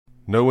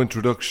No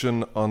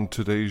introduction on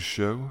today's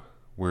show.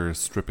 We're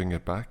stripping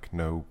it back.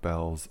 No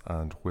bells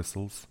and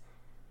whistles.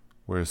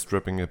 We're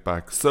stripping it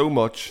back so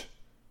much,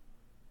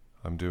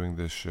 I'm doing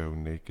this show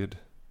naked.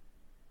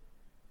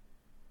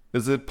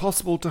 Is it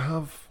possible to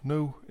have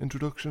no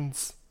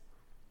introductions?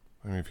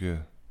 I mean, if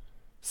you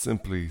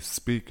simply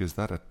speak, is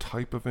that a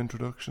type of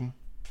introduction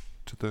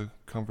to the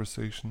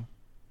conversation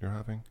you're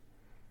having?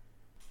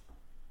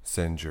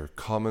 Send your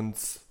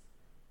comments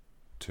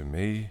to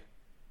me.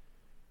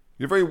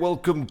 You're very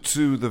welcome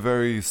to the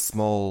very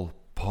small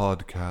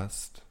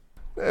podcast.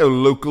 Now,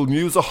 local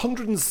news.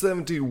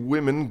 170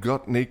 women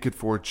got naked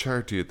for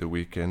charity at the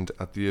weekend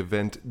at the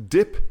event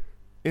Dip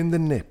in the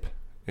Nip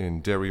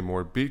in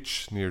Derrymore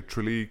Beach near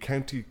Tralee,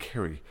 County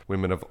Kerry.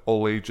 Women of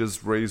all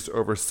ages raised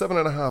over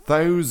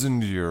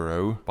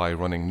 €7,500 by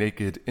running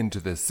naked into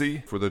the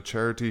sea for the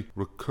charity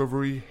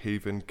Recovery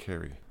Haven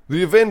Kerry.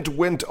 The event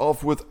went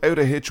off without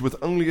a hitch, with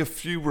only a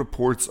few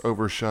reports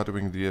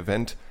overshadowing the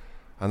event,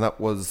 and that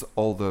was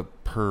all the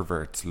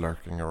perverts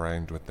lurking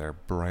around with their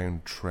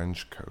brown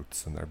trench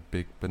coats and their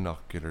big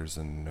binoculars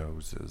and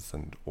noses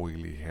and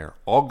oily hair,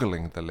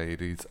 ogling the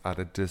ladies at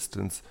a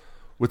distance,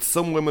 with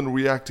some women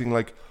reacting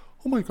like,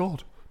 "Oh my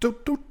God,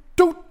 don't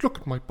look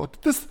at my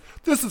butt. This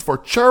is for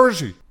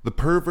charity." The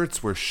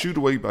perverts were shooed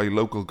away by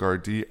local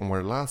Gardaí and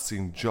were last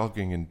seen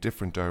jogging in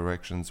different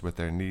directions with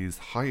their knees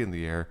high in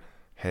the air,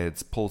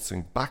 heads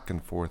pulsing back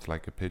and forth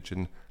like a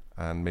pigeon,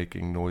 and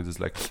making noises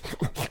like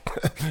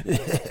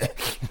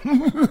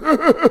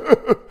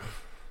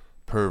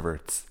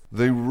perverts.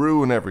 They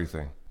ruin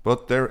everything,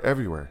 but they're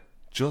everywhere.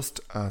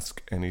 Just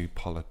ask any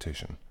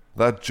politician.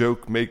 That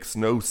joke makes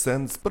no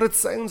sense, but it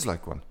sounds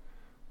like one.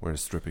 We're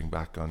stripping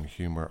back on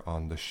humour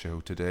on the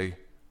show today.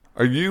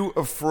 Are you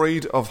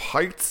afraid of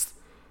heights?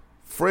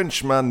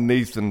 Frenchman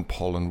Nathan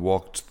Paulin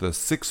walked the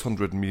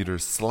 600-metre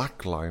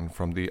slack line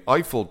from the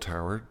Eiffel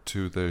Tower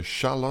to the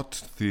Charlotte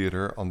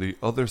Theatre on the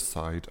other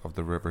side of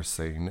the River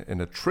Seine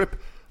in a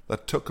trip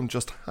that took him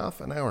just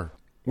half an hour.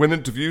 When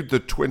interviewed, the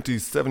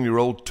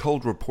 27-year-old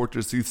told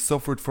reporters he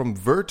suffered from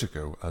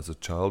vertigo as a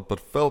child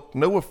but felt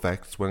no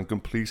effects when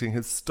completing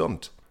his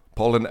stunt.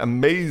 Paulin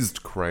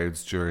amazed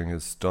crowds during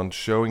his stunt,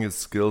 showing his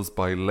skills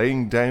by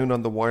laying down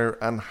on the wire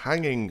and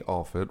hanging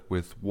off it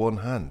with one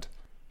hand.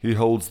 He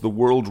holds the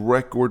world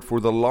record for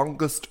the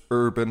longest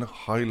urban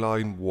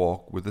highline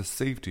walk with a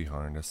safety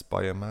harness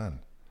by a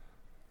man.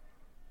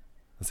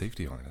 A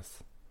safety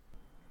harness?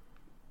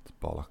 It's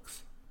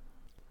bollocks.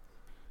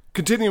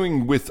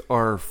 Continuing with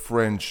our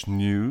French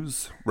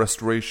news,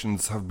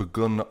 restorations have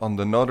begun on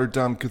the Notre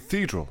Dame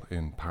Cathedral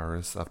in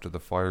Paris after the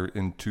fire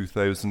in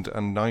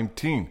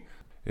 2019.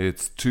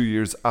 It's 2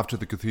 years after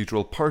the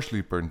cathedral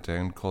partially burnt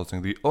down,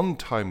 causing the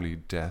untimely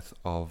death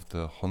of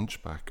the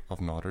Hunchback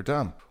of Notre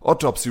Dame.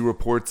 Autopsy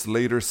reports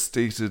later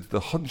stated the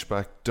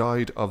Hunchback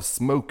died of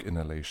smoke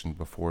inhalation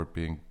before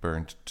being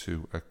burnt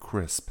to a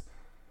crisp.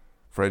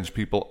 French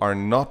people are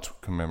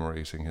not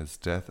commemorating his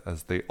death,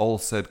 as they all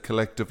said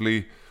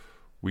collectively,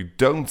 "We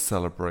don't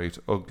celebrate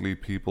ugly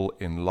people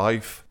in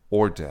life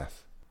or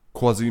death."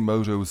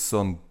 Quasimodo's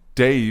son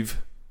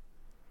Dave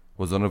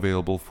was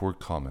unavailable for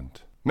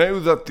comment. Now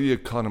that the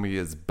economy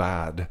is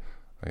bad,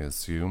 I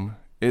assume,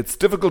 it's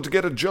difficult to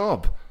get a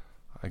job,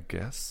 I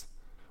guess.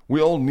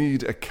 We all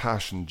need a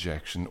cash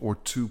injection or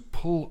to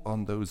pull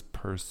on those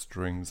purse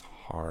strings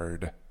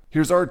hard.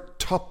 Here's our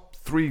top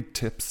 3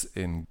 tips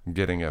in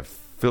getting a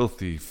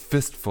filthy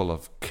fistful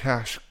of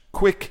cash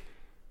quick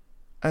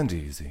and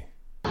easy.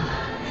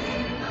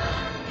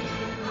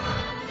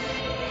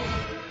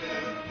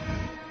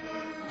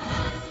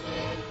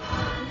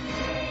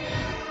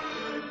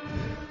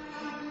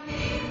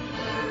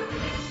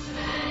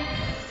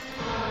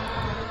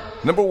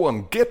 Number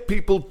 1, get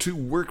people to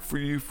work for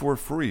you for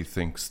free,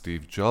 thinks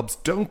Steve Jobs.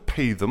 Don't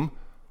pay them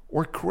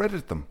or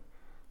credit them.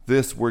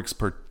 This works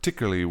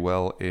particularly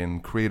well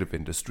in creative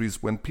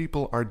industries when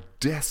people are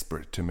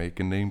desperate to make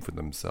a name for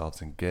themselves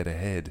and get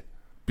ahead.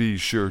 Be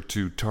sure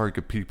to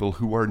target people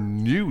who are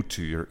new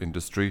to your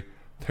industry.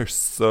 They're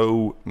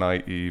so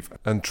naive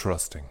and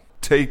trusting.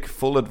 Take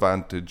full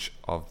advantage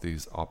of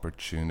these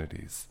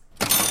opportunities.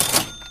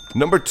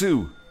 Number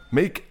 2,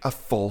 make a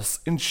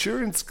false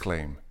insurance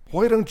claim.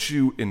 Why don't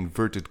you,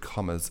 inverted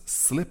commas,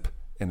 slip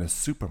in a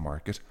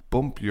supermarket,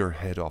 bump your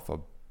head off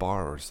a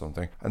bar or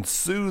something, and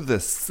sue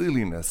the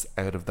silliness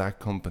out of that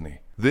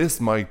company?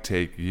 This might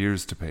take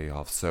years to pay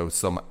off, so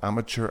some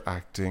amateur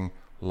acting,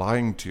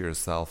 lying to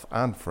yourself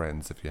and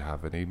friends if you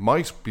have any,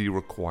 might be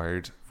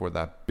required for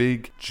that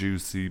big,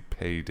 juicy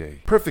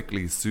payday.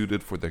 Perfectly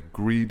suited for the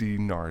greedy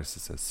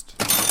narcissist.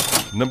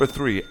 Number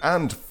 3,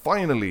 and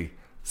finally,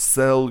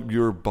 sell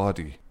your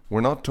body.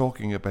 We're not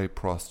talking about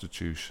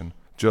prostitution.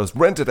 Just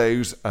rent it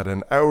out at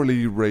an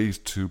hourly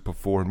rate to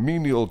perform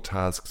menial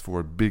tasks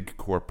for big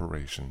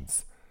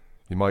corporations.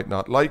 You might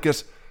not like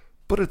it,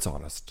 but it's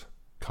honest.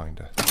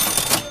 Kinda.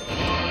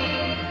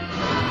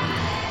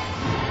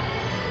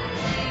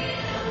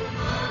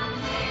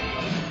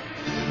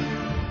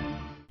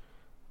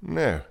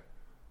 Now,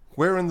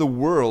 where in the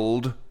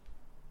world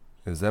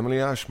is Emily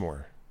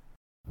Ashmore?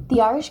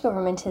 The Irish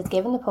government has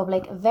given the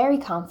public a very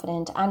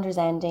confident and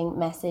resounding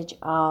message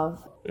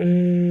of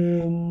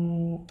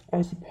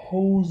I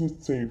suppose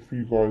it's safe for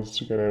you guys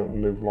to get out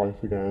and live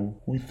life again.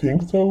 We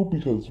think so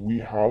because we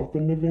have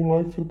been living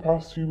life for the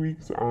past few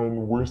weeks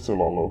and we're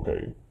still all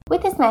okay.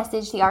 With this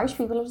message, the Irish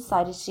people have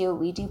decided to do what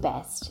we do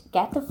best: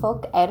 get the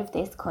fuck out of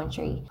this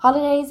country.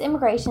 Holidays,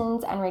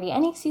 immigrations, and really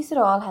any excuse at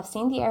all have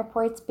seen the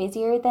airports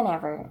busier than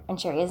ever. And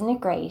sure, isn't it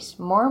great?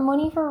 More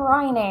money for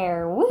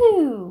Ryanair,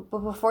 woohoo! But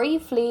before you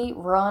flee,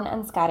 run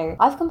and scatter,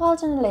 I've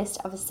compiled on a list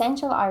of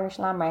essential Irish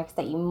landmarks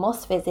that you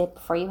must visit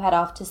before you head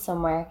off to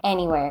somewhere,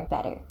 anywhere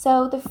better.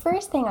 So the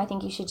first thing I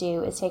think you should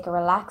do is take a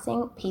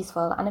relaxing,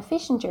 peaceful, and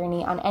efficient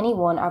journey on any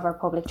one of our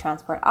public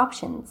transport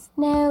options.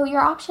 Now,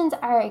 your options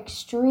are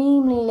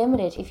extremely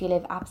limited if you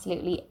live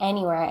absolutely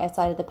anywhere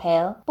outside of the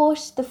Pale,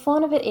 but the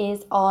fun of it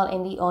is all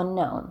in the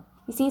unknown.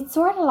 You see, it's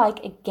sort of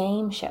like a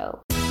game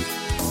show.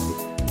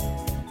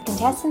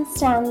 Contestant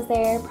stands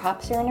there,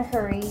 perhaps you're in a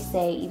hurry,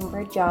 say even for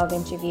a job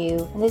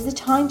interview, and there's a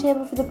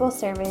timetable for the bus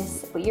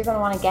service, but you're going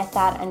to want to get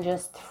that and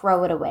just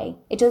throw it away.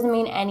 It doesn't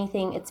mean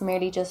anything, it's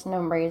merely just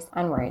numbers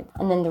and words.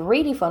 And then the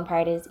really fun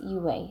part is you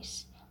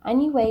wait,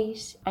 and you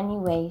wait, and you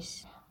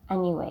wait,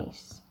 and you wait.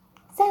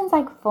 Sounds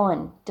like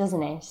fun,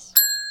 doesn't it?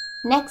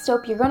 Next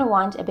up, you're going to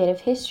want a bit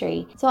of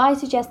history, so I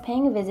suggest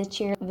paying a visit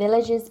to your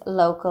village's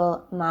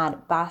local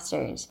mad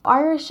bastard.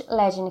 Irish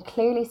legend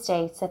clearly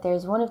states that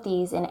there's one of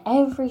these in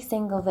every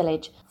single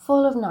village,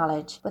 full of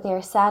knowledge, but they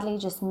are sadly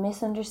just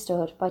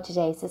misunderstood by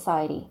today's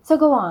society. So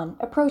go on,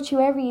 approach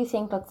whoever you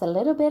think looks a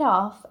little bit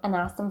off and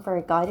ask them for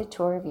a guided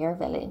tour of your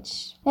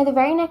village. Now the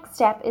very next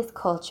step is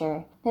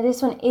culture. Now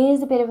this one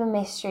is a bit of a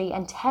mystery,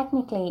 and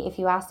technically if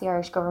you ask the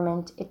Irish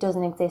government, it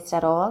doesn't exist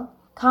at all.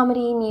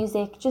 Comedy,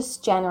 music,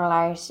 just general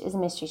art is a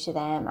mystery to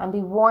them, and be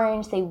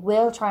warned they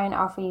will try and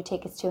offer you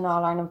tickets to an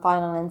All-Ireland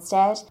final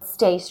instead.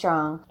 Stay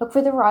strong. Look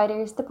for the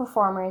writers, the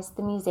performers,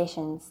 the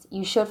musicians.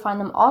 You should find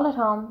them all at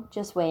home,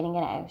 just waiting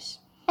it out.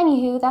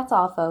 Anywho, that's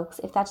all folks.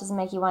 If that doesn't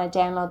make you want to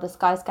download the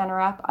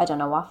Skyscanner app, I don't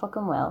know what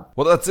fucking will.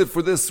 Well, that's it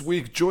for this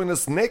week. Join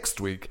us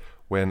next week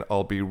when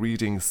I'll be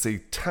reading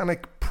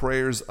satanic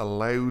prayers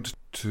aloud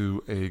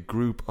to a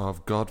group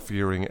of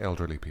God-fearing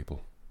elderly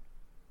people.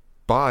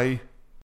 Bye.